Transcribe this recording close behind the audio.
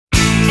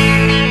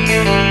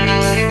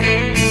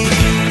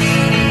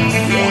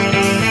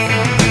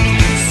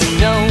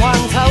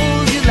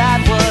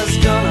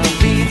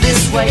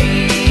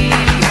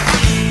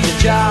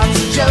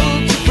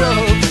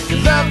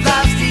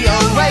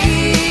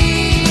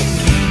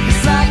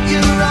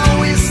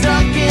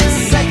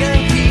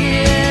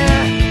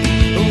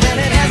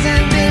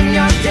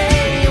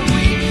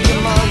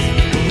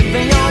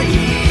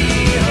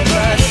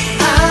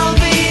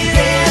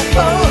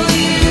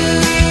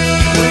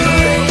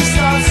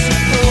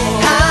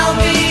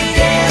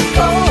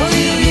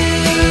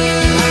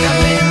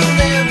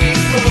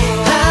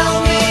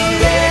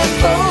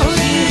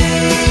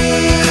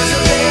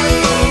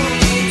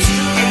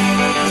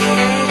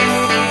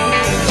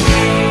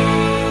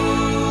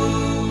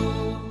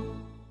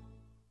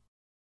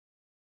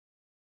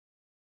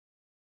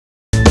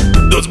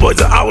Those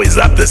boys are always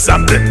up to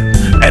something,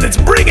 and it's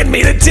bringing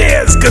me to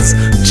tears, cause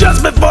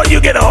just before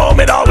you get home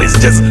it always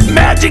just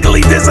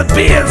magically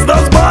disappears.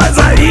 Those boys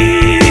are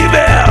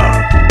evil,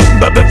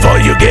 but before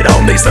you get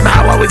home they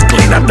somehow always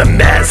clean up the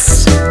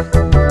mess.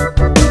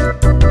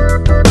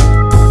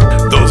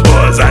 Those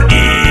boys are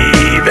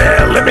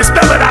evil. Let me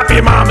spell it out for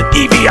you, mom.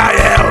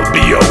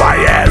 EVILBOYS.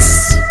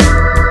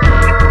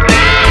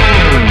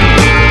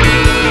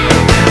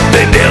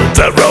 They built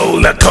a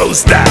roller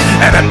coaster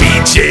and a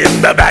beach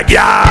in the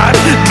backyard,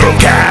 drove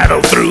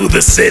cattle through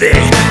the city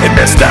and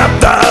messed up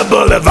the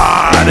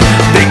boulevard.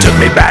 They took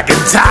me back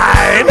in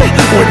time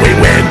when we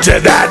went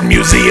to that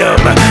museum.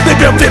 They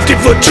built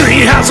 50-foot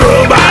treehouse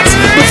robots,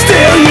 but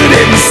still you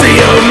didn't see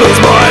them. Those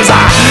boys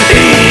are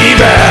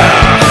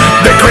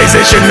evil. Their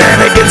crazy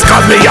shenanigans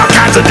caused me all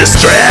kinds of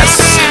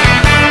distress.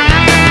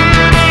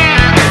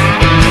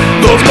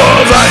 Those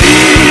boys are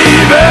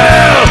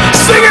evil.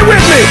 Sing it with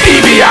me.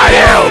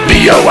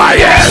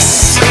 EVILBOYS.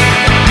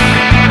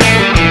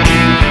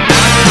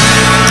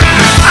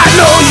 I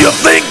know you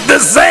think the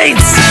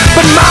saints,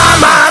 but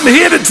mom, I'm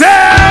here to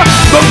tell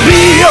the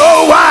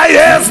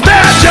BOYS,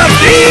 they're just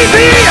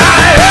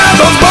EVIL.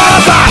 Those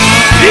boys are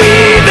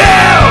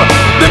evil.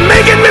 They're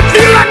making me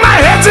feel like my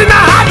head's in a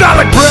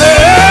hydraulic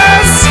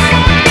press,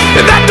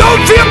 and that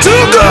don't feel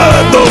too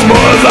good. Those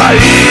boys are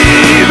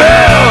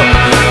evil.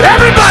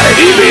 Everybody,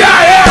 EVIL.